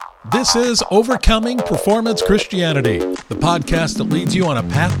This is Overcoming Performance Christianity, the podcast that leads you on a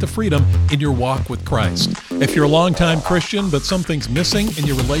path to freedom in your walk with Christ. If you're a longtime Christian, but something's missing in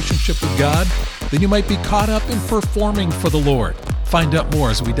your relationship with God, then you might be caught up in performing for the Lord. Find out more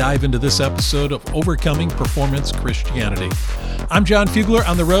as we dive into this episode of Overcoming Performance Christianity. I'm John Fugler,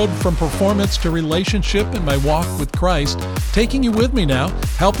 on the road from performance to relationship in my walk with Christ, taking you with me now,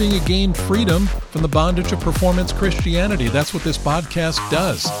 helping you gain freedom from the bondage of performance Christianity. That's what this podcast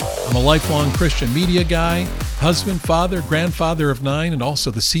does. I'm a lifelong Christian media guy, husband, father, grandfather of 9, and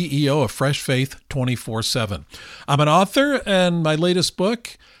also the CEO of Fresh Faith 24/7. I'm an author, and my latest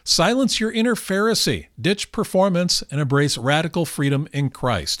book, Silence Your Inner Pharisee, Ditch Performance and Embrace Radical Freedom in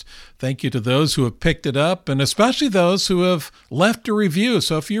Christ. Thank you to those who have picked it up, and especially those who have left a review.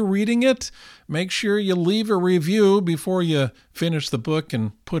 So if you're reading it, make sure you leave a review before you finish the book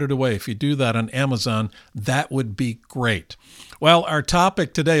and put it away. If you do that on Amazon, that would be great. Well, our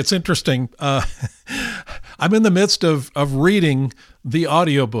topic today, it's interesting. I'm in the midst of reading the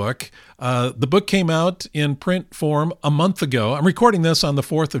audiobook. The book came out in print form a month ago. I'm recording this on the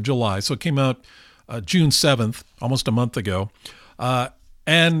 4th of July, so it came out June 7th, almost a month ago.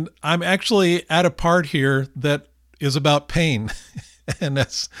 And I'm actually at a part here that is about pain. And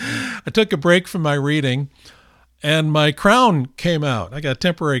I took a break from my reading, and my crown came out. I got a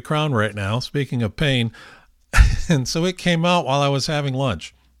temporary crown right now, speaking of pain. And so it came out while I was having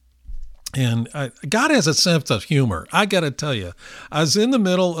lunch. And God has a sense of humor. I got to tell you, I was in the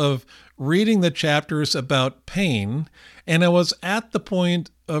middle of reading the chapters about pain, and I was at the point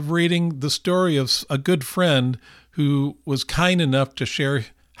of reading the story of a good friend who was kind enough to share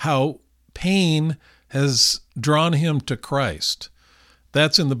how pain has drawn him to Christ.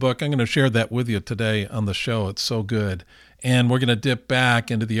 That's in the book. I'm going to share that with you today on the show. It's so good. And we're going to dip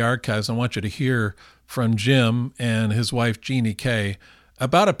back into the archives. I want you to hear from Jim and his wife, JeanneKay,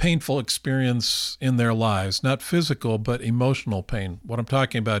 about a painful experience in their lives, not physical, but emotional pain. What I'm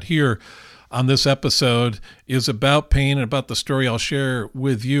talking about here on this episode is about pain, and about the story I'll share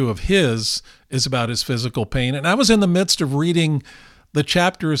with you of his is about his physical pain. And I was in the midst of reading the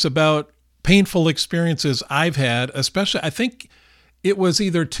chapters about painful experiences I've had, especially, I think it was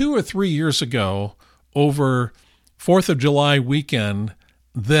either 2 or 3 years ago over 4th of July weekend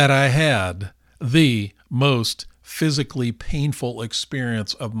that I had the most physically painful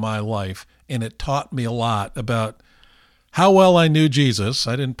experience of my life. And it taught me a lot about how well I knew Jesus.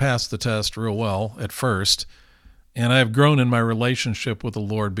 I didn't pass the test real well at first, and I've grown in my relationship with the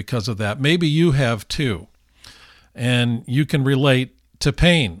Lord because of that. Maybe you have too, and you can relate to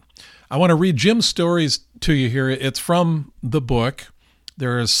pain. I want to read Jim's stories to you here. It's from the book.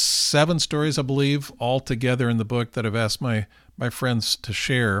 There are 7 stories, I believe, all together in the book that I've asked my friends to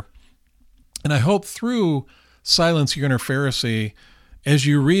share. And I hope through Silence Your Inner Pharisee, as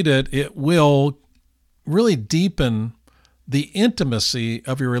you read it, it will really deepen the intimacy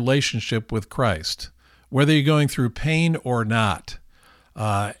of your relationship with Christ, whether you're going through pain or not.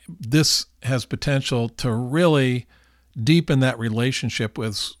 This has potential to really deepen that relationship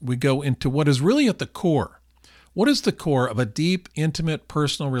as we go into what is really at the core. What is the core of a deep, intimate,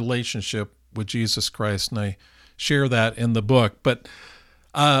 personal relationship with Jesus Christ? And I share that in the book. But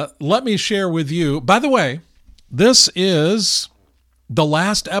let me share with you, by the way, this is the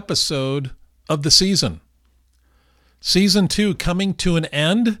last episode of the season. Season 2 coming to an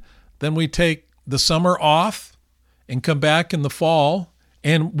end. Then we take the summer off and come back in the fall,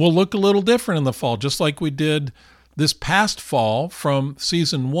 and we'll look a little different in the fall, just like we did this past fall from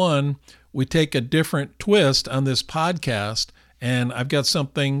season 1. We take a different twist on this podcast, and I've got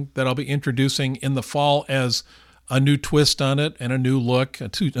something that I'll be introducing in the fall as a new twist on it and a new look,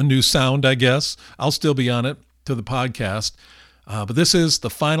 a new sound, I guess. I'll still be on it to the podcast. But this is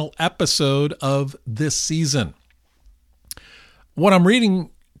the final episode of this season. What I'm reading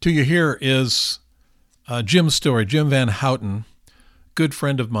to you here is Jim's story, Jim Van Houten, good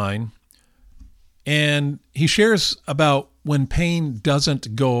friend of mine. And he shares about when pain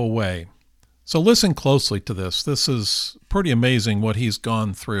doesn't go away. So listen closely to this. This is pretty amazing what he's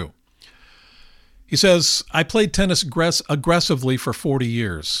gone through. He says, I played tennis aggressively for 40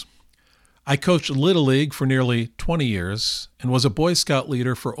 years. I coached Little League for nearly 20 years and was a Boy Scout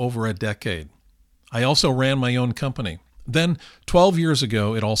leader for over a decade. I also ran my own company. Then, 12 years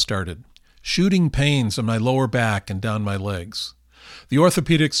ago, it all started. Shooting pains in my lower back and down my legs. The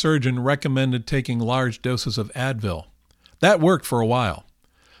orthopedic surgeon recommended taking large doses of Advil. That worked for a while.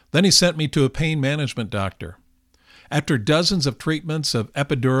 Then he sent me to a pain management doctor. After dozens of treatments of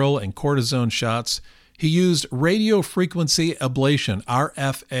epidural and cortisone shots, he used radiofrequency ablation,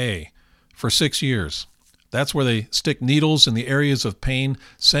 RFA, for 6 years. That's where they stick needles in the areas of pain,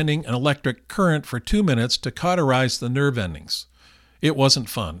 sending an electric current for 2 minutes to cauterize the nerve endings. It wasn't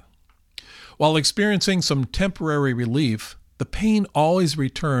fun. While experiencing some temporary relief, the pain always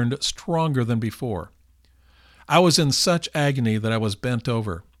returned stronger than before. I was in such agony that I was bent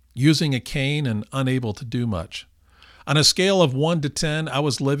over, using a cane and unable to do much. On a scale of 1 to 10, I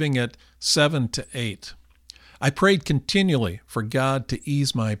was living at 7 to 8. I prayed continually for God to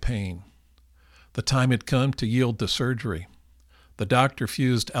ease my pain. The time had come to yield to surgery. The doctor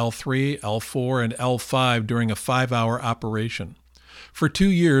fused L3, L4, and L5 during a 5-hour operation. For 2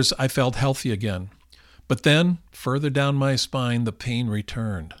 years, I felt healthy again. But then, further down my spine, the pain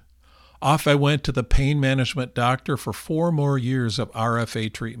returned. Off I went to the pain management doctor for 4 more years of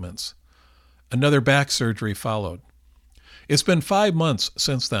RFA treatments. Another back surgery followed. It's been 5 months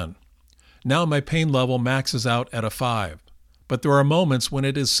since then. Now my pain level maxes out at a 5, but there are moments when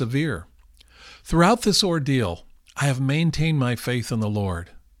it is severe. Throughout this ordeal, I have maintained my faith in the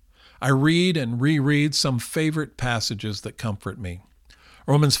Lord. I read and reread some favorite passages that comfort me.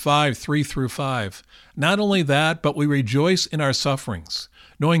 Romans 5, 3 through 5. Not only that, but we rejoice in our sufferings,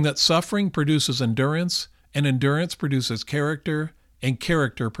 knowing that suffering produces endurance, and endurance produces character, and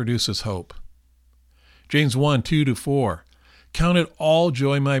character produces hope. James 1, 2 to 4. Count it all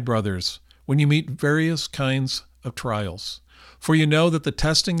joy, my brothers, when you meet various kinds of trials, for you know that the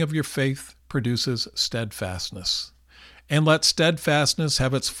testing of your faith produces steadfastness. And let steadfastness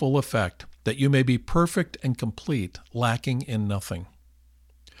have its full effect, that you may be perfect and complete, lacking in nothing.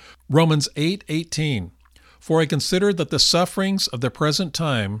 Romans 8:18. For I consider that the sufferings of the present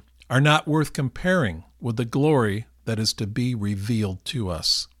time are not worth comparing with the glory that is to be revealed to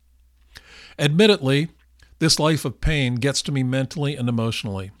us. Admittedly, this life of pain gets to me mentally and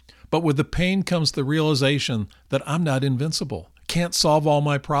emotionally, but with the pain comes the realization that I'm not invincible. Can't solve all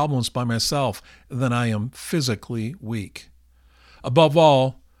my problems by myself, then I am physically weak. Above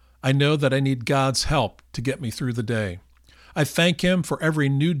all, I know that I need God's help to get me through the day. I thank Him for every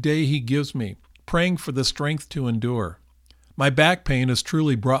new day He gives me, praying for the strength to endure. My back pain has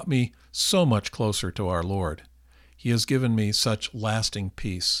truly brought me so much closer to our Lord. He has given me such lasting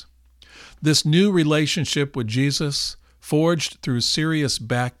peace. This new relationship with Jesus, forged through serious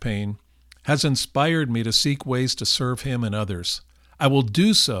back pain, has inspired me to seek ways to serve Him and others. I will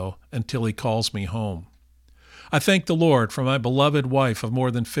do so until He calls me home. I thank the Lord for my beloved wife of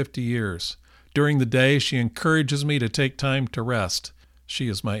more than 50 years. During the day, she encourages me to take time to rest. She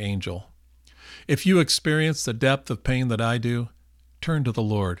is my angel. If you experience the depth of pain that I do, turn to the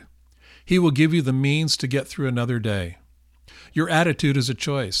Lord. He will give you the means to get through another day. Your attitude is a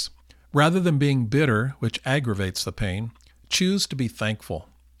choice. Rather than being bitter, which aggravates the pain, choose to be thankful.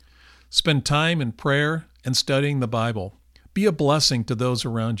 Spend time in prayer and studying the Bible. Be a blessing to those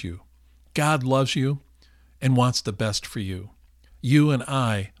around you. God loves you and wants the best for you. You and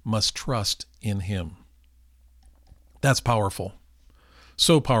I must trust in Him. That's powerful.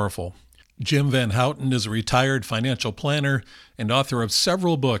 So powerful. Jim Van Houten is a retired financial planner and author of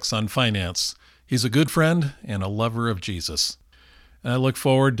several books on finance. He's a good friend and a lover of Jesus. And I look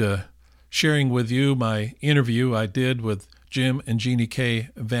forward to sharing with you my interview I did with Jim and JeanneKay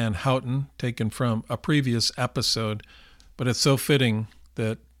Van Houten, taken from a previous episode. But it's so fitting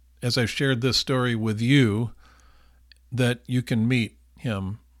that as I shared this story with you, that you can meet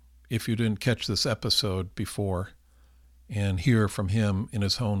him if you didn't catch this episode before and hear from him in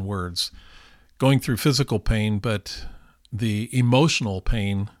his own words. Going through physical pain, but the emotional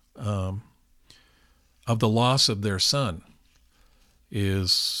pain of the loss of their son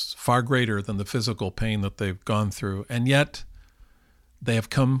is far greater than the physical pain that they've gone through. And yet, they have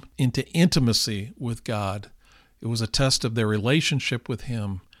come into intimacy with God. It was a test of their relationship with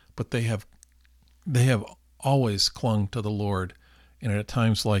Him, but they have always clung to the Lord, and at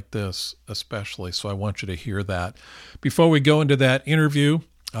times like this especially. So I want you to hear that. Before we go into that interview,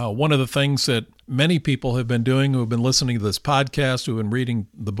 one of the things that many people have been doing who have been listening to this podcast, who have been reading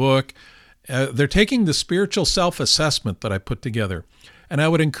the book, they're taking the spiritual self-assessment that I put together. And I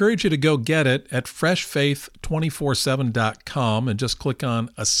would encourage you to go get it at freshfaith247.com and just click on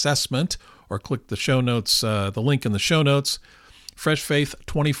assessment, or click the show notes, the link in the show notes,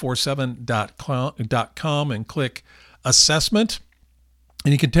 freshfaith247.com, and click assessment.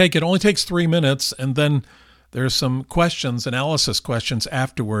 And you can take it. It only takes 3 minutes, and then there's some questions, analysis questions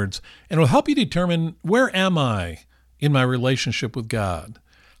afterwards, and it will help you determine, where am I in my relationship with God?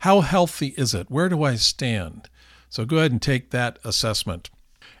 How healthy is it? Where do I stand? So go ahead and take that assessment.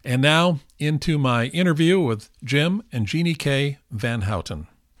 And now into my interview with Jim and JeanneKay Van Houten.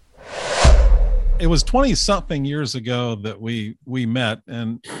 It was 20-something years ago that we met,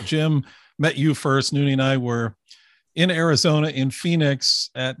 and Jim met you first. Noonie and I were in Arizona, in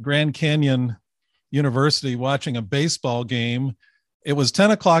Phoenix, at Grand Canyon University, watching a baseball game. It was 10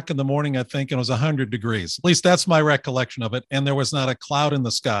 o'clock in the morning, I think, and it was 100 degrees. At least that's my recollection of it. And there was not a cloud in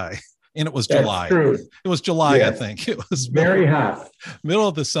the sky. And it was July. That's true. It was July, Yes. I think. It was very hot. Middle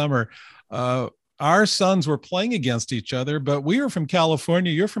of the summer. Our sons were playing against each other, but we were from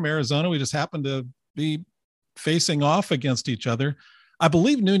California. You're from Arizona. We just happened to be facing off against each other. I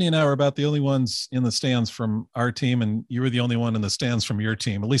believe Noonie and I were about the only ones in the stands from our team, and you were the only one in the stands from your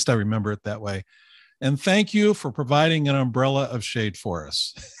team. At least I remember it that way. And thank you for providing an umbrella of shade for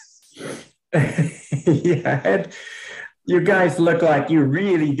us. Yeah, you guys look like you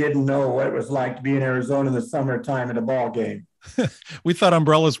really didn't know what it was like to be in Arizona in the summertime at a ball game. We thought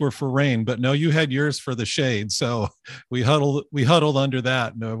umbrellas were for rain, but no, you had yours for the shade. So we huddled under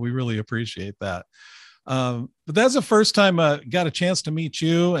that. No, we really appreciate that. But that's the first time I got a chance to meet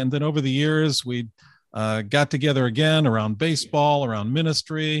you. And then over the years, we got together again around baseball, around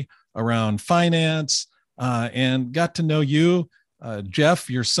ministry, around finance, and got to know you. Jeff,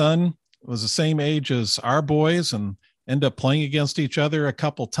 your son, was the same age as our boys and ended up playing against each other a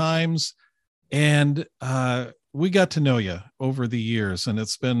couple times. And we got to know you over the years, and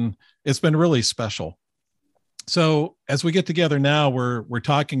it's been really special. So as we get together now, we're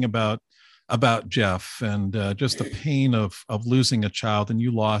talking about Jeff and just the pain of losing a child, and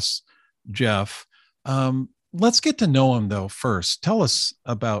you lost Jeff. Let's get to know him though first. Tell us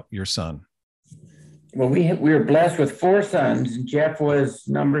about your son. Well, we were blessed with 4 sons. Jeff was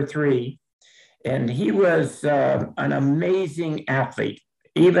number 3, and he was an amazing athlete,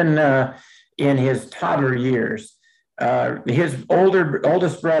 even in his toddler years. His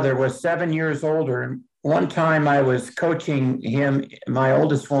oldest brother was 7 years older. One time I was coaching him, my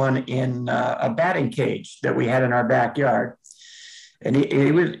oldest one, in a batting cage that we had in our backyard. And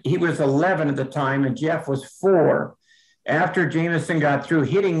he was 11 at the time, and Jeff was 4. After Jameson got through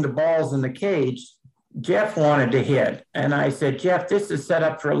hitting the balls in the cage, Jeff wanted to hit. And I said, Jeff, this is set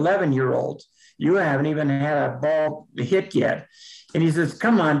up for 11-year-olds. You haven't even had a ball hit yet. And he says,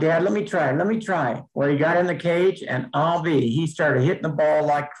 come on, Dad, let me try. Well, he got in the cage, and he started hitting the ball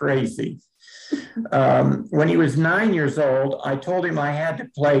like crazy. When he was 9 years old, I told him I had to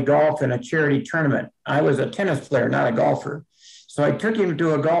play golf in a charity tournament. I was a tennis player, not a golfer. So I took him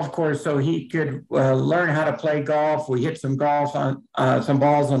to a golf course so he could learn how to play golf. We hit some balls on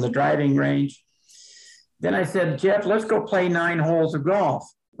the driving range. Then I said, Jeff, let's go play 9 holes of golf.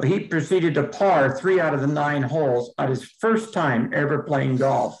 Well, he proceeded to par 3 out of the 9 holes on his first time ever playing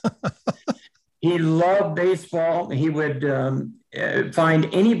golf. He loved baseball. He would find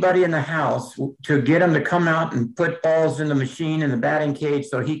anybody in the house to get him to come out and put balls in the machine in the batting cage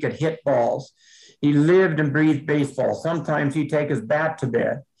so he could hit balls. He lived and breathed baseball. Sometimes he'd take his bat to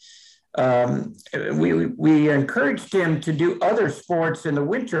bed. We encouraged him to do other sports in the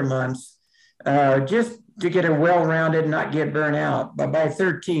winter months, just to get a well-rounded, not get burnt out. But by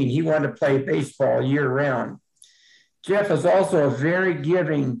 13, he wanted to play baseball year-round. Jeff is also a very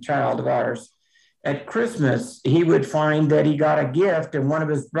giving child of ours. At Christmas, he would find that he got a gift, and one of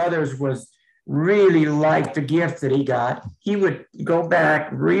his brothers really liked the gift that he got. He would go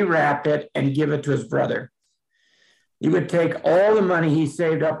back, rewrap it, and give it to his brother. He would take all the money he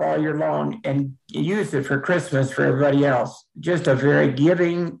saved up all year long and use it for Christmas for everybody else. Just a very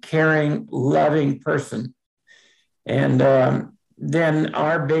giving, caring, loving person. And then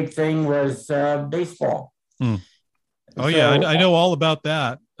our big thing was baseball. Oh, so, yeah, I know all about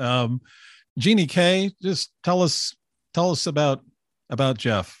that. JeanneKay, just tell us about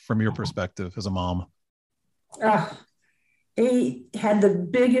Jeff from your perspective as a mom. He had the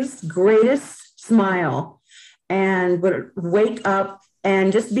biggest, greatest smile and would wake up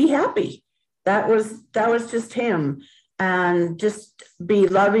and just be happy. That was just him, and just be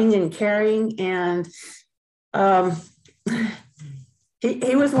loving and caring. And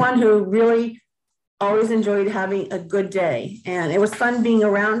he was one who really always enjoyed having a good day, and it was fun being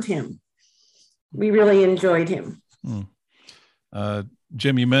around him. We really enjoyed him.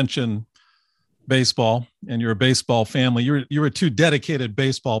 Jim, you mentioned baseball, and you're a baseball family. You were 2 dedicated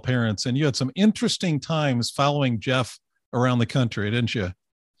baseball parents, and you had some interesting times following Jeff around the country, didn't you?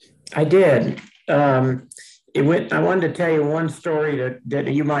 I did. I wanted to tell you one story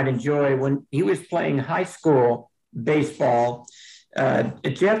that you might enjoy. When he was playing high school baseball,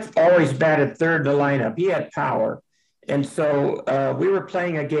 Jeff always batted third in the lineup. He had power. And so we were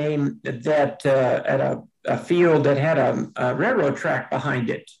playing a game that at a field that had a railroad track behind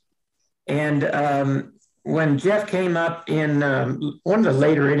it. And when Jeff came up in one of the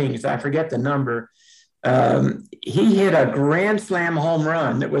later innings, I forget the number, He hit a grand slam home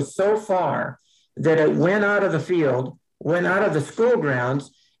run that was so far that it went out of the field, went out of the school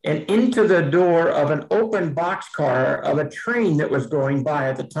grounds, and into the door of an open boxcar of a train that was going by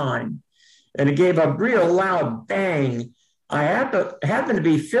at the time. And it gave a real loud bang. I happened to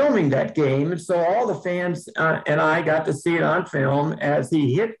be filming that game, and so all the fans and I got to see it on film as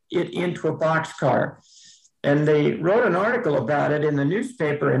he hit it into a boxcar. And they wrote an article about it in the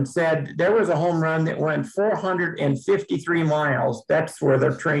newspaper and said there was a home run that went 453 miles. That's where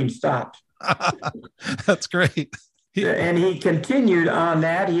the train stopped. That's great. And he continued on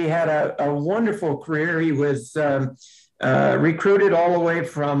that. He had a wonderful career. He was recruited all the way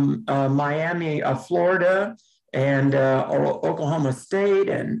from Miami, Florida, and Oklahoma State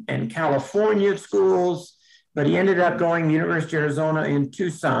and California schools. But he ended up going to the University of Arizona in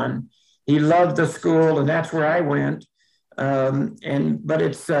Tucson. He loved the school, and that's where I went. But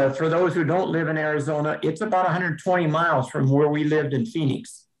it's for those who don't live in Arizona, it's about 120 miles from where we lived in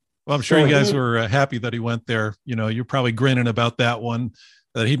Phoenix. Well, I'm sure you guys were happy that he went there. You know, you're probably grinning about that one,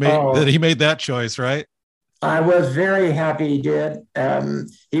 that he made that choice, right? I was very happy he did.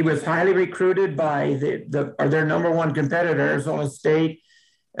 He was highly recruited by their number one competitor, Arizona State,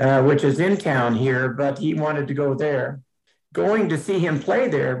 which is in town here, but he wanted to go there. Going to see him play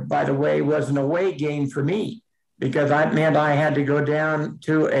there, by the way, was an away game for me, because that meant I had to go down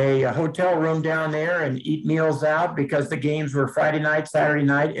to a hotel room down there and eat meals out, because the games were Friday night, Saturday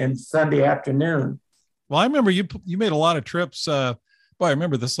night, and Sunday afternoon. Well, I remember you made a lot of trips. I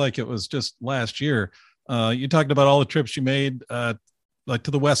remember this like it was just last year. You talked about all the trips you made, like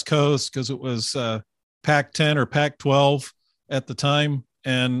to the West Coast, because it was Pac-10 or Pac-12 at the time.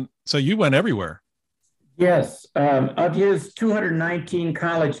 And so you went everywhere. Yes. Of his 219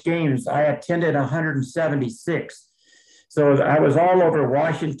 college games, I attended 176. So I was all over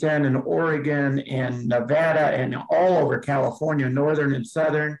Washington and Oregon and Nevada and all over California, northern and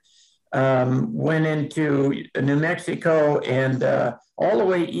southern. Went into New Mexico and all the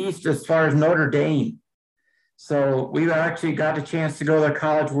way east as far as Notre Dame. So we actually got a chance to go to the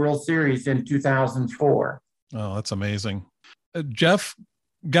College World Series in 2004. Oh, that's amazing. Jeff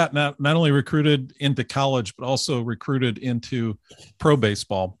got not only recruited into college, but also recruited into pro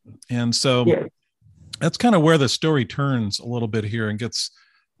baseball. And so that's kind of where the story turns a little bit here and gets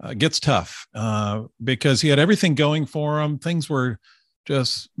tough because he had everything going for him. Things were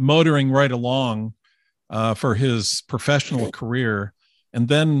just motoring right along for his professional career. And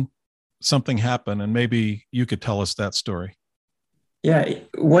then something happened, and maybe you could tell us that story. Yeah,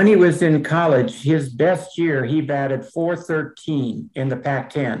 when he was in college, his best year, he batted .413 in the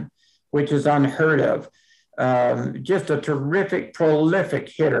Pac-10, which is unheard of. Just a terrific, prolific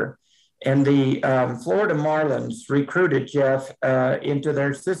hitter. And the Florida Marlins recruited Jeff into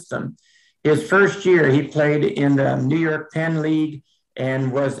their system. His first year, he played in the New York Penn League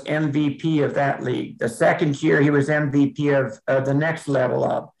and was MVP of that league. The second year, he was MVP of the next level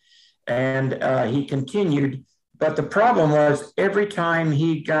up. And he continued. But the problem was every time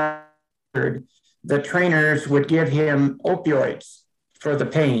he got injured, the trainers would give him opioids for the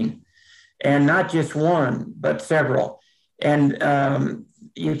pain, and not just one, but several. And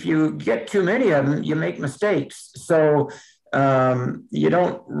if you get too many of them, you make mistakes. So you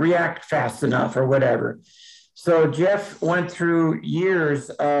don't react fast enough or whatever. So Jeff went through years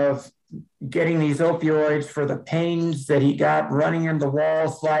of getting these opioids for the pains that he got running in the wall,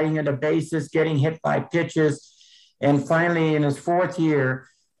 sliding into bases, getting hit by pitches. And finally, in his fourth year,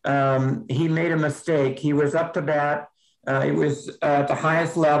 he made a mistake. He was up to bat. It was at the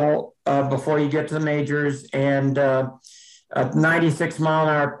highest level before you get to the majors. And a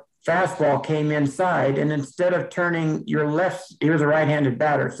 96-mile-an-hour fastball came inside. And instead of turning your left, he was a right-handed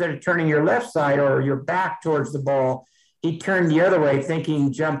batter. Instead of turning your left side or your back towards the ball, he turned the other way,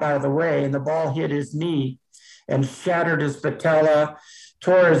 thinking jump out of the way. And the ball hit his knee and shattered his patella,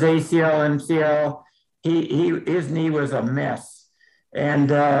 tore his ACL, MCL. His knee was a mess.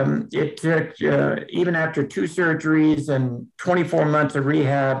 And it took, even after 2 surgeries and 24 months of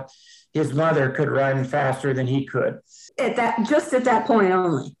rehab, his mother could run faster than he could. At that point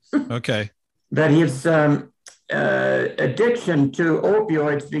only. Okay. But his addiction to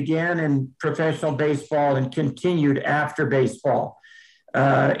opioids began in professional baseball and continued after baseball.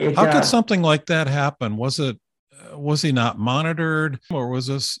 How could something like that happen? Was he not monitored, or was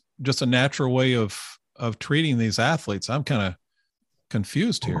this just a natural way of treating these athletes? I'm kind of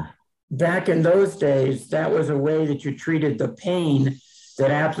confused here. Back in those days, that was a way that you treated the pain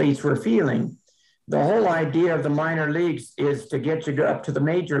that athletes were feeling. The whole idea of the minor leagues is to get you up to the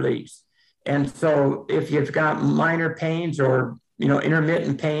major leagues. And so if you've got minor pains or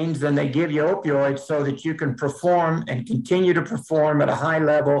intermittent pains, then they give you opioids so that you can perform and continue to perform at a high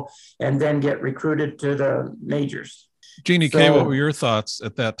level and then get recruited to the majors. JeanneKay, what were your thoughts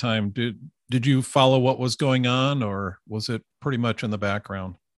at that time? Did you follow what was going on, or was it pretty much in the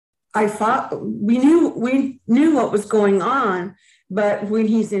background? I thought we knew what was going on, but when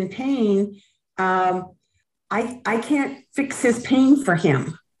he's in pain, I can't fix his pain for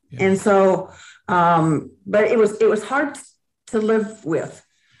him. Yeah. And so, but it was hard to live with.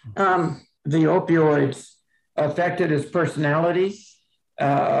 The opioids affected his personality,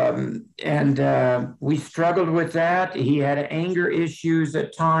 and we struggled with that. He had anger issues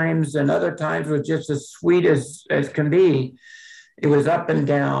at times, and other times was just as sweet as can be. It was up and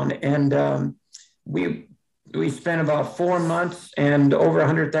down, and we spent about 4 months and over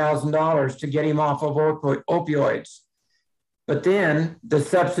 $100,000 to get him off of opioids. But then the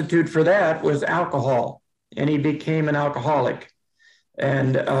substitute for that was alcohol, and he became an alcoholic.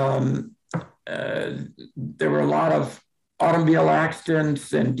 And there were a lot of automobile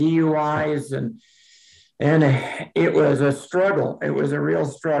accidents and DUIs, and it was a struggle. It was a real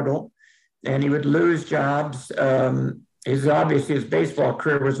struggle, and he would lose jobs. His baseball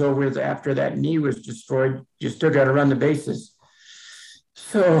career was over after that knee was destroyed. You still got to run the bases.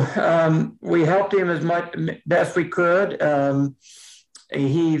 So we helped him as much best we could.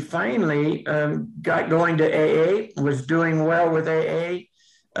 He finally got going to AA, was doing well with AA,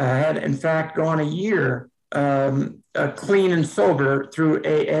 had in fact gone a year clean and sober through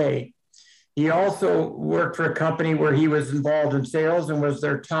AA. He also worked for a company where he was involved in sales and was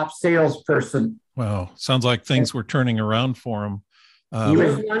their top salesperson. Wow. Sounds like things were turning around for him. He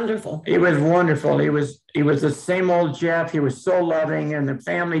was wonderful. It was wonderful. He was the same old Jeff. He was so loving, and the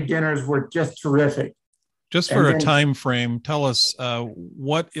family dinners were just terrific. Just for a time frame, tell us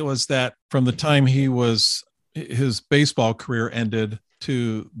what it was that from the time his baseball career ended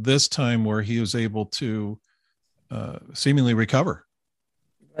to this time where he was able to seemingly recover.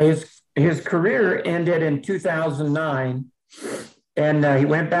 His career ended in 2009, and he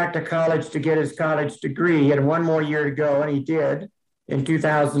went back to college to get his college degree. He had one more year to go, and he did. In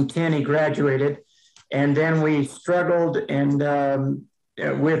 2010, he graduated, and then we struggled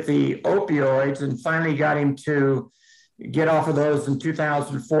with the opioids and finally got him to get off of those in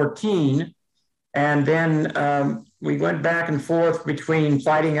 2014. And then we went back and forth between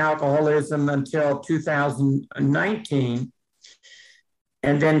fighting alcoholism until 2019.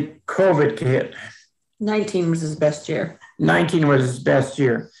 And then COVID hit. 19 was his best year. 19 was his best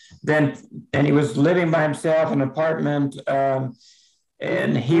year. And he was living by himself in an apartment,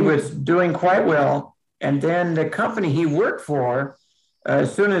 and he was doing quite well. And then the company he worked for,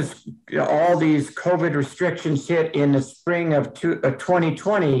 as soon as all these COVID restrictions hit in the spring of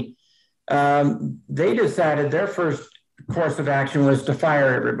 2020, they decided their first course of action was to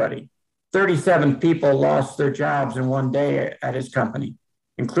fire everybody. 37 people lost their jobs in one day at his company,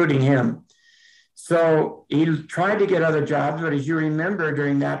 including him. So he tried to get other jobs, but as you remember,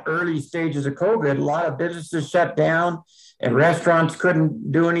 during that early stages of COVID, a lot of businesses shut down and restaurants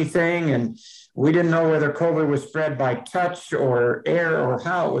couldn't do anything. And we didn't know whether COVID was spread by touch or air or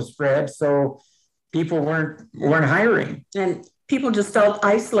how it was spread. So people weren't hiring. And people just felt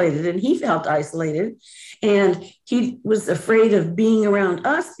isolated, and he felt isolated. And he was afraid of being around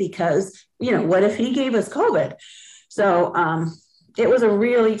us because, what if he gave us COVID? So it was a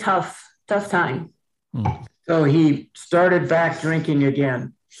really tough time. So he started back drinking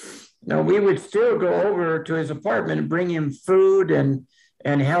again. Now, we would still go over to his apartment and bring him food and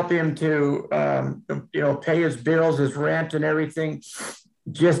help him to, pay his bills, his rent and everything,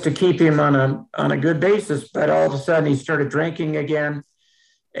 just to keep him on a good basis. But all of a sudden he started drinking again.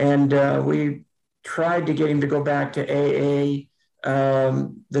 And we tried to get him to go back to AA.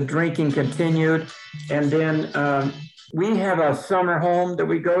 The drinking continued. And then we have a summer home that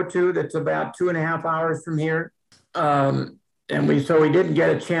we go to that's about 2.5 hours from here. And we didn't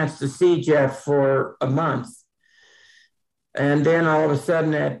get a chance to see Jeff for a month. And then all of a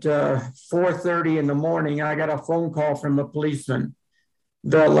sudden at 4:30 in the morning, I got a phone call from a policeman.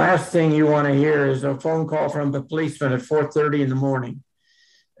 The last thing you want to hear is a phone call from a policeman at 4:30 in the morning.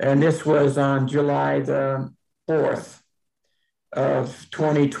 And this was on July the 4th of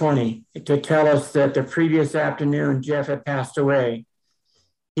 2020 to tell us that the previous afternoon, Jeff had passed away.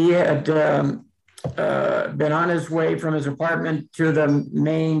 He had been on his way from his apartment to the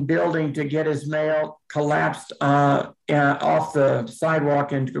main building to get his mail, collapsed off the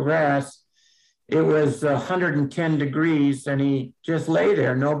sidewalk into grass. It was 110 degrees, and he just lay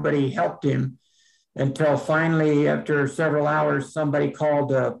there. Nobody helped him until finally, after several hours, somebody called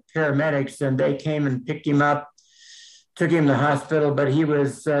the paramedics, and they came and picked him up. took him to the hospital, but he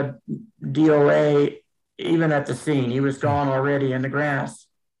was DOA even at the scene. He was gone already in the grass.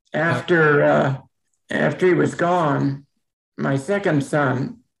 After he was gone, my second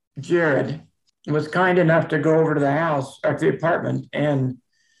son, Jared, was kind enough to go over to the house, or to the apartment, and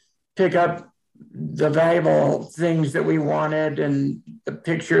pick up the valuable things that we wanted and the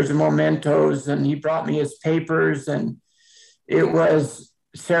pictures and mementos. And he brought me his papers. And it was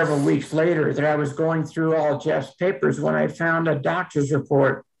several weeks later that I was going through all Jeff's papers when I found a doctor's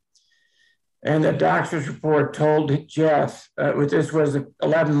report. And the doctor's report told Jeff, this was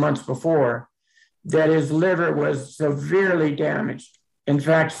 11 months before, that his liver was severely damaged. In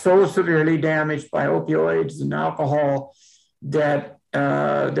fact, so severely damaged by opioids and alcohol that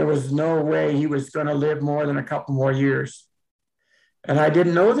there was no way he was going to live more than a couple more years. And I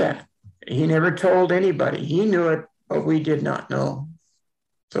didn't know that. He never told anybody. He knew it, but we did not know.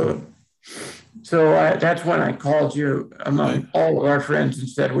 So that's when I called you among all of our friends and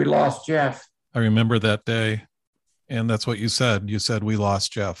said, we lost Jeff. I remember that day. And that's what you said. You said, we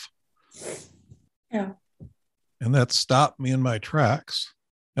lost Jeff. Yeah. And that stopped me in my tracks.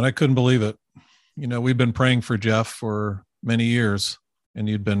 And I couldn't believe it. You know, we've been praying for Jeff for many years, and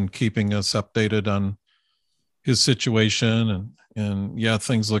you'd been keeping us updated on his situation. And yeah,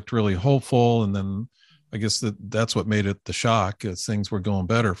 things looked really hopeful. And then I guess that's what made it the shock, is things were going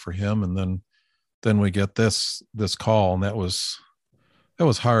better for him. And then we get this call, and that was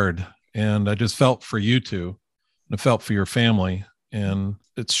hard. And I just felt for you two, and I felt for your family. And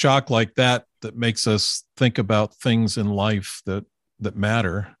it's shock like that makes us think about things in life that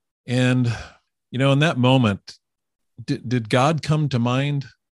matter. And, you know, in that moment, did God come to mind?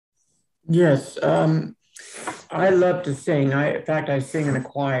 Yes. I love to sing. In fact, I sing in a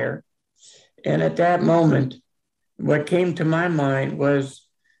choir. And at that moment, what came to my mind was,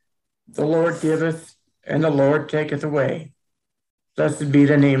 the Lord giveth and the Lord taketh away. Blessed be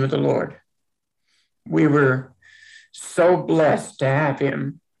the name of the Lord. We were so blessed to have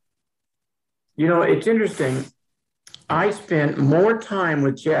him. You know, it's interesting. I spent more time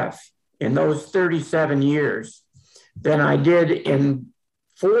with Jeff in those 37 years than I did in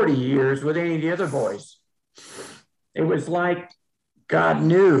 40 years with any of the other boys. It was like God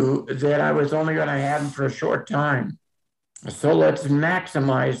knew that I was only going to have him for a short time. So let's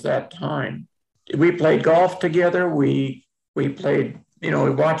maximize that time. We played golf together. We played, we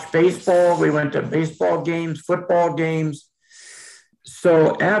watched baseball. We went to baseball games, football games.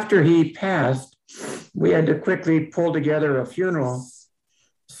 So after he passed, we had to quickly pull together a funeral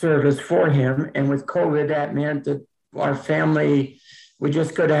service for him. And with COVID, that meant that our family, we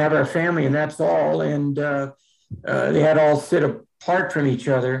just could have our family, and that's all. And they had all sit apart from each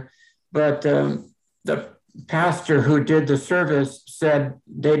other. But the pastor who did the service said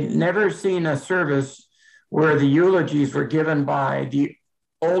they'd never seen a service where the eulogies were given by the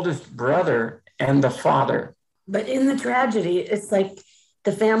oldest brother and the father. But in the tragedy, it's like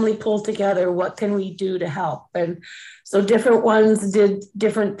the family pulled together. What can we do to help? And so different ones did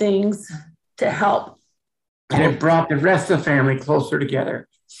different things to help. And it brought the rest of the family closer together.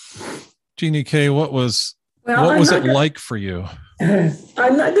 JeanneKay, what was it like for you?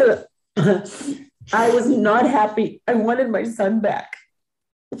 I'm not gonna. I was not happy. I wanted my son back.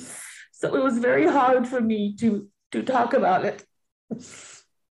 So it was very hard for me to talk about it.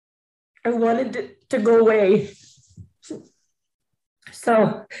 I wanted it to go away.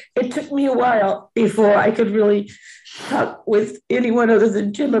 So it took me a while before I could really talk with anyone other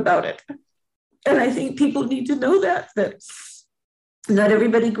than Jim about it. And I think people need to know that not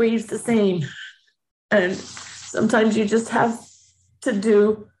everybody grieves the same. And sometimes you just have to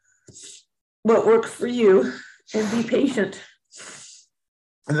do what works for you and be patient.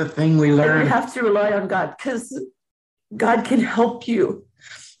 And the thing we learned, you have to rely on God, because God can help you,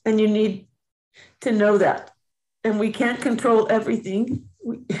 and you need to know that. And we can't control everything.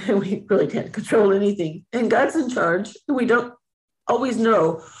 We really can't control anything. And God's in charge. We don't always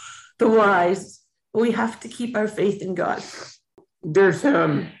know the whys. We have to keep our faith in God. There's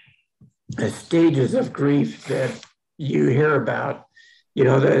stages of grief that you hear about.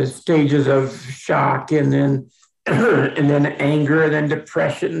 The stages of shock, and then anger, and then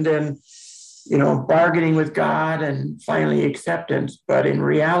depression, then bargaining with God, and finally acceptance. But in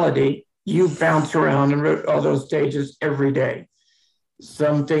reality, you bounce around in all those stages every day.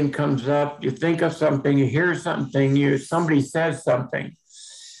 Something comes up, you think of something, you hear something, somebody says something.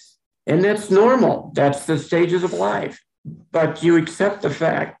 And that's normal. That's the stages of life. But you accept the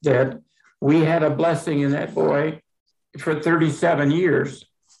fact that we had a blessing in that boy for 37 years,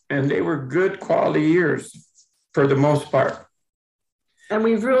 and they were good quality years for the most part. And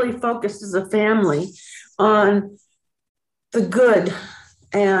we've really focused as a family on the good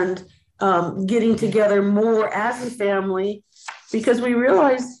and getting together more as a family, because we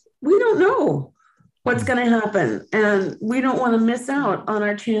realize we don't know what's going to happen, and we don't want to miss out on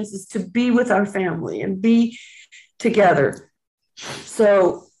our chances to be with our family and be together.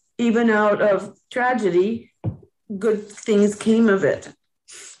 So even out of tragedy, good things came of it.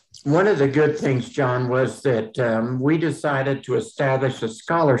 One of the good things, John, was that we decided to establish a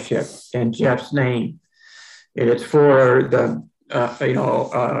scholarship in Jeff's name. It's for the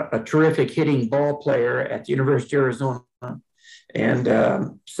a terrific hitting ball player at the University of Arizona. And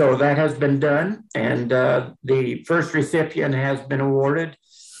so that has been done. And the first recipient has been awarded.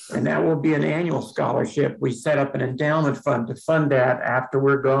 And that will be an annual scholarship. We set up an endowment fund to fund that after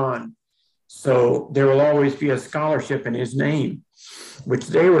we're gone. So there will always be a scholarship in his name, which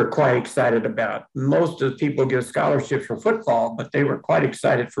they were quite excited about. Most of the people give scholarships for football, but they were quite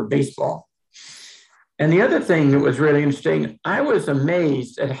excited for baseball. And the other thing that was really interesting, I was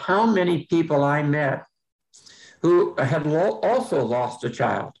amazed at how many people I met who had also lost a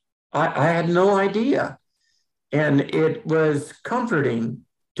child. I had no idea. And it was comforting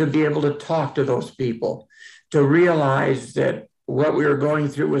to be able to talk to those people, to realize that what we were going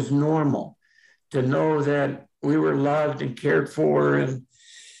through was normal, to know that we were loved and cared for,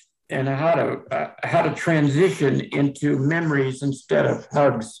 and how to transition into memories instead of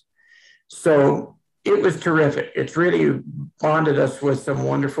hugs. So it was terrific. It's really bonded us with some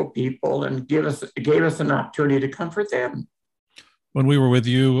wonderful people and gave us an opportunity to comfort them. When we were with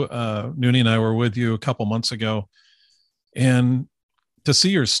you, Noonie and I were with you a couple months ago, and to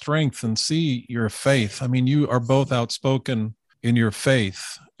see your strength and see your faith. I mean, you are both outspoken in your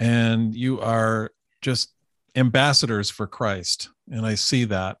faith, and you are just ambassadors for Christ. And I see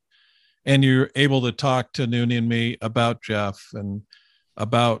that. And you're able to talk to Noonie and me about Jeff and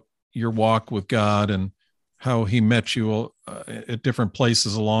about your walk with God and how he met you at different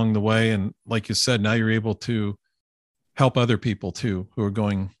places along the way. And like you said, now you're able to help other people too, who are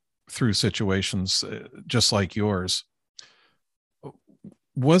going through situations just like yours.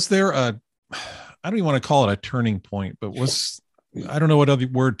 Was there I don't even want to call it a turning point, but I don't know what other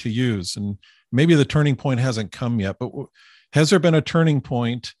word to use. And maybe the turning point hasn't come yet, but has there been a turning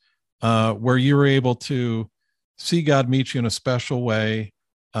point where you were able to see God meet you in a special way,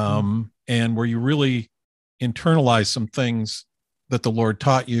 and where you really internalize some things that the Lord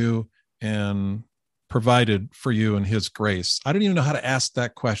taught you and provided for you in his grace? I don't even know how to ask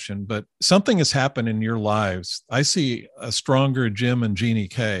that question, but something has happened in your lives. I see a stronger Jim and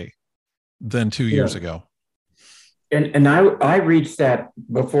JeanneKay than 2 years ago. And I reached that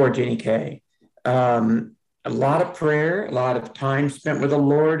before JeanneKay. A lot of prayer, a lot of time spent with the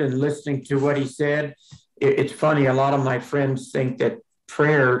Lord and listening to what he said. It's funny, a lot of my friends think that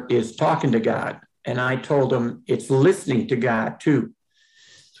prayer is talking to God. And I told them it's listening to God too,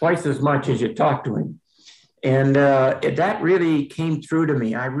 twice as much as you talk to him. And that really came through to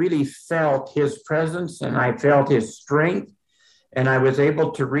me. I really felt his presence, and I felt his strength. And I was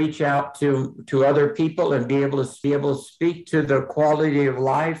able to reach out to other people and be able to speak to the quality of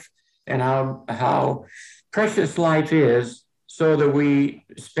life and how precious life is, so that we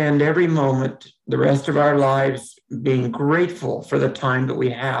spend every moment, the rest of our lives, being grateful for the time that we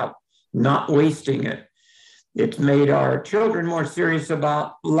have, not wasting it. It's made our children more serious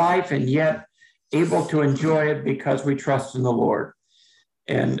about life, and yet able to enjoy it because we trust in the Lord.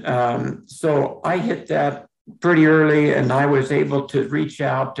 And so I hit that pretty early, and I was able to reach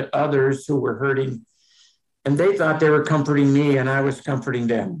out to others who were hurting, and they thought they were comforting me, and I was comforting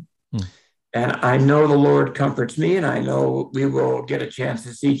them. And I know the Lord comforts me, and I know we will get a chance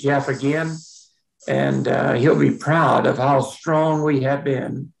to see Jeff again, and he'll be proud of how strong we have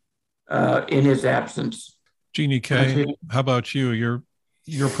been in his absence. JeanneKay, how about you?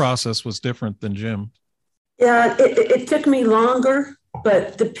 Your process was different than Jim. Yeah, it took me longer,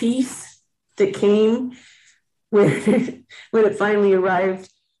 but the peace that came when it finally arrived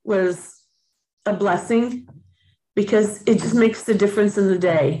was a blessing, because it just makes the difference in the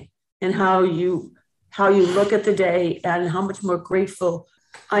day, and how you look at the day, and how much more grateful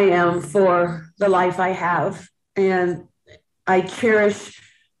I am for the life I have. And I cherish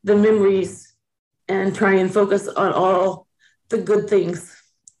the memories and try and focus on all the good things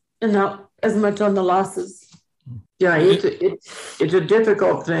and not as much on the losses. Yeah, it's a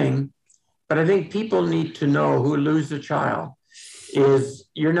difficult thing, but I think people need to know, who lose a child, is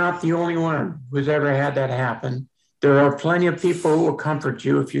you're not the only one who's ever had that happen. There are plenty of people who will comfort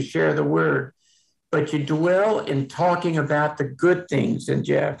you if you share the word, but you dwell in talking about the good things in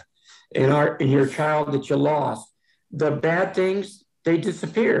Jeff, in your child that you lost. The bad things, they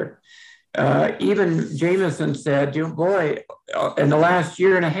disappear. Even Jameson said, boy, in the last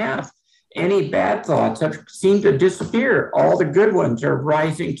year and a half, any bad thoughts have seemed to disappear. All the good ones are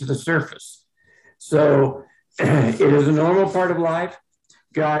rising to the surface. So it is a normal part of life.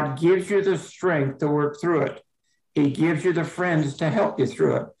 God gives you the strength to work through it. He gives you the friends to help you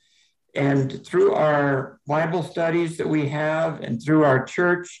through it. And through our Bible studies that we have and through our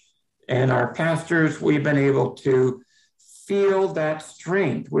church and our pastors, we've been able to feel that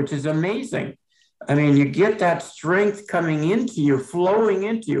strength, which is amazing. I mean, you get that strength coming into you, flowing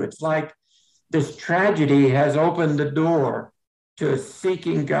into you. It's like this tragedy has opened the door to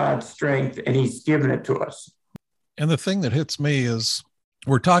seeking God's strength, and he's given it to us. And the thing that hits me is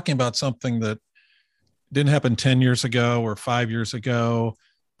we're talking about something that didn't happen 10 years ago or 5 years ago,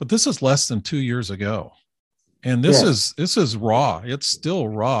 but this is less than 2 years ago. And this is raw. It's still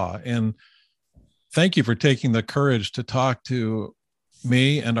raw. And thank you for taking the courage to talk to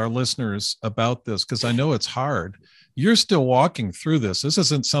me and our listeners about this, because I know it's hard. You're still walking through this. This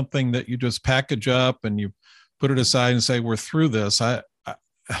isn't something that you just package up and you put it aside and say, we're through this.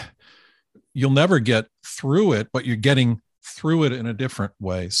 You'll never get through it, but you're getting through it in a different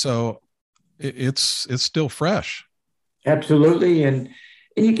way. So it's still fresh. Absolutely. And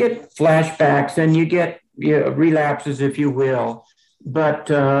you get flashbacks and you get relapses, if you will. But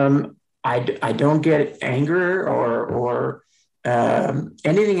I don't get anger or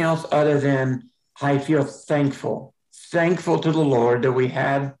anything else other than I feel thankful to the Lord that we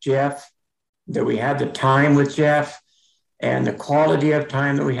had Jeff, that we had the time with Jeff and the quality of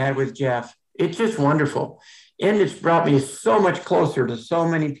time that we had with Jeff. It's just wonderful. And it's brought me so much closer to so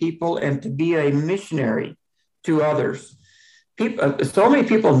many people and to be a missionary to others. So many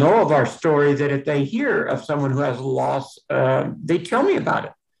people know of our story that if they hear of someone who has loss, they tell me about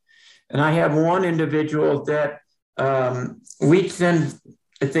it. And I have one individual that we send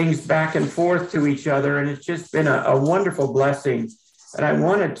things back and forth to each other, and it's just been a wonderful blessing. And I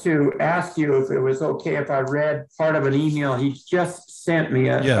wanted to ask you if it was okay if I read part of an email he just sent me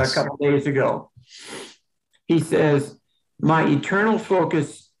a couple days ago. He says, "My eternal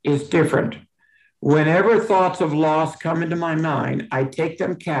focus is different. Whenever thoughts of loss come into my mind, I take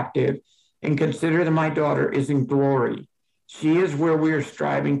them captive and consider that my daughter is in glory. She is where we are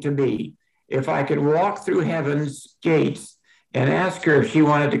striving to be. If I could walk through heaven's gates and ask her if she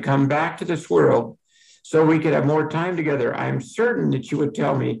wanted to come back to this world so we could have more time together, I'm certain that she would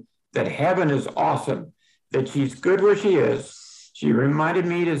tell me that heaven is awesome, that she's good where she is. She reminded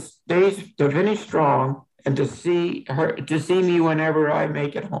me to finish strong and to see me whenever I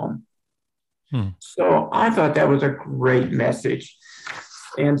make it home." So I thought that was a great message.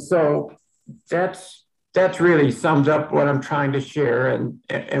 And so that's really sums up what I'm trying to share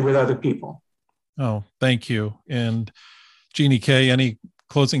and with other people. Oh, thank you. And JeanneKay, any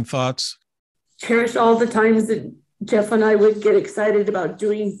closing thoughts? Cherish all the times that Jeff and I would get excited about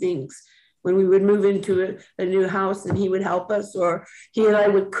doing things, when we would move into a new house and he would help us, or he and I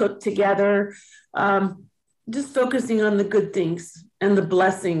would cook together, just focusing on the good things and the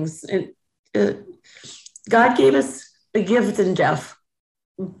blessings. And God gave us a gift in Jeff,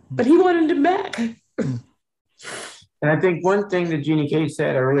 but he wanted him back. And I think one thing that JeanneKay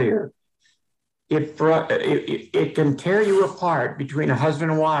said earlier, it can tear you apart between a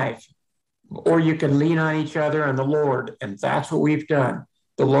husband and wife, or you can lean on each other and the Lord. And that's what we've done.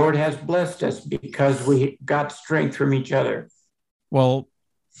 The Lord has blessed us because we got strength from each other. Well,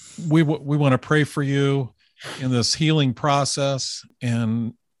 we want to pray for you in this healing process.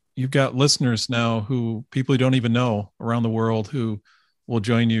 And you've got listeners now people you don't even know around the world who will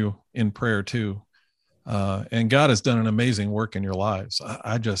join you in prayer too. And God has done an amazing work in your lives.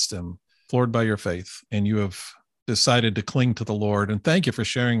 I just am floored by your faith, and you have decided to cling to the Lord. And thank you for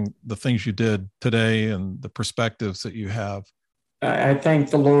sharing the things you did today and the perspectives that you have. I thank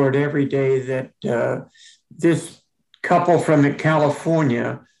the Lord every day that this couple from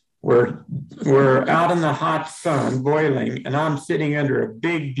California were out in the hot sun, boiling, and I'm sitting under a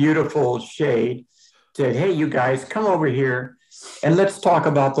big, beautiful shade, said, "Hey, you guys, come over here and let's talk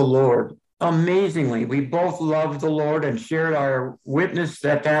about the Lord." Amazingly, we both loved the Lord and shared our witness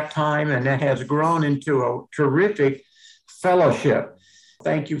at that time, and that has grown into a terrific fellowship.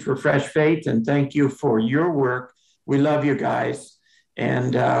 Thank you for Fresh Faith, and thank you for your work. We love you guys,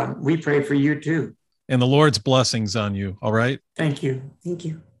 and we pray for you too. And the Lord's blessings on you, all right? Thank you. Thank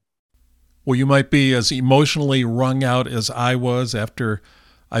you. Well, you might be as emotionally wrung out as I was after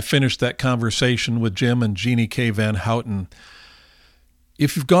I finished that conversation with Jim and JeanneKay Van Houten.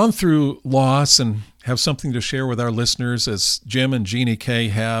 If you've gone through loss and have something to share with our listeners, as Jim and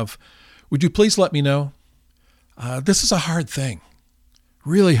JeanneKay have, would you please let me know? This is a hard thing,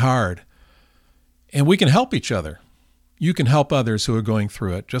 really hard. And we can help each other. You can help others who are going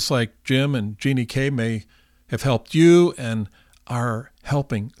through it, just like Jim and JeanneKay may have helped you and are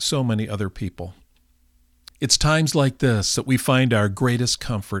helping so many other people. It's times like this that we find our greatest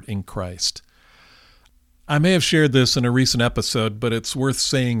comfort in Christ. I may have shared this in a recent episode, but it's worth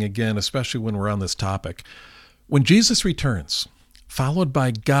saying again, especially when we're on this topic. When Jesus returns, followed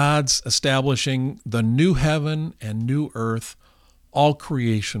by God's establishing the new heaven and new earth, all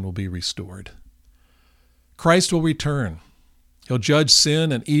creation will be restored. Christ will return. He'll judge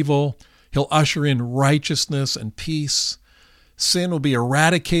sin and evil. He'll usher in righteousness and peace. Sin will be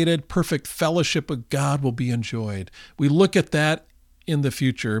eradicated. Perfect fellowship with God will be enjoyed. We look at that in the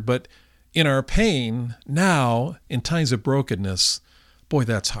future, but in our pain now, in times of brokenness, boy,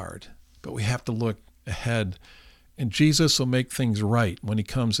 that's hard. But we have to look ahead, and Jesus will make things right when he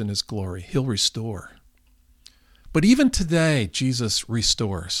comes in his glory. He'll restore. But even today, Jesus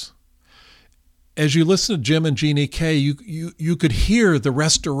restores. As you listen to Jim and JeanneKay, you could hear the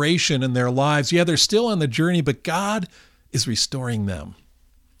restoration in their lives. Yeah, they're still on the journey, but God is restoring them.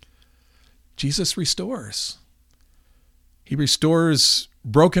 Jesus restores. He restores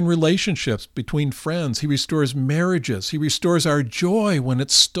broken relationships between friends. He restores marriages. He restores our joy when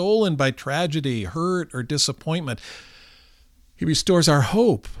it's stolen by tragedy, hurt, or disappointment. He restores our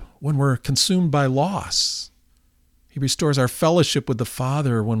hope when we're consumed by loss. He restores our fellowship with the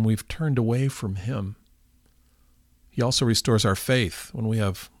Father when we've turned away from him. He also restores our faith when we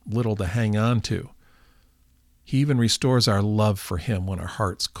have little to hang on to. He even restores our love for him when our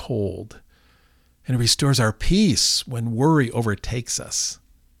heart's cold. And he restores our peace when worry overtakes us.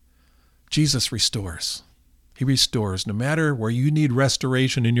 Jesus restores. He restores. No matter where you need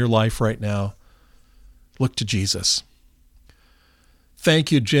restoration in your life right now, look to Jesus.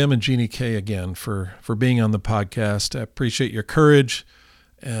 Thank you, Jim and JeanneKay, again for being on the podcast. I appreciate your courage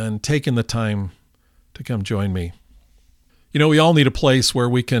and taking the time to come join me. You know, we all need a place where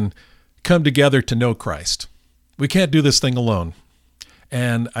we can come together to know Christ. We can't do this thing alone.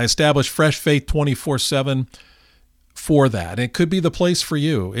 And I established Fresh Faith 24/7 for that. It could be the place for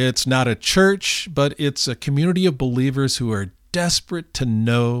you. It's not a church, but it's a community of believers who are desperate to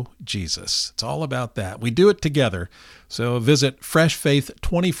know Jesus. It's all about that. We do it together. So visit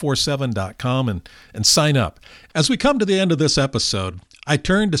freshfaith247.com and sign up. As we come to the end of this episode, I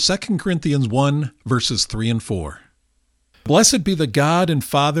turn to 2 Corinthians 1, verses 3 and 4. Blessed be the God and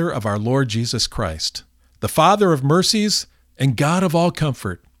Father of our Lord Jesus Christ, the Father of mercies and God of all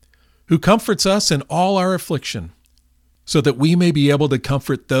comfort, who comforts us in all our affliction, so that we may be able to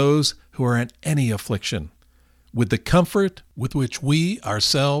comfort those who are in any affliction, with the comfort with which we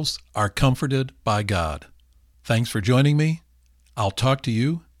ourselves are comforted by God. Thanks for joining me. I'll talk to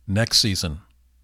you next season.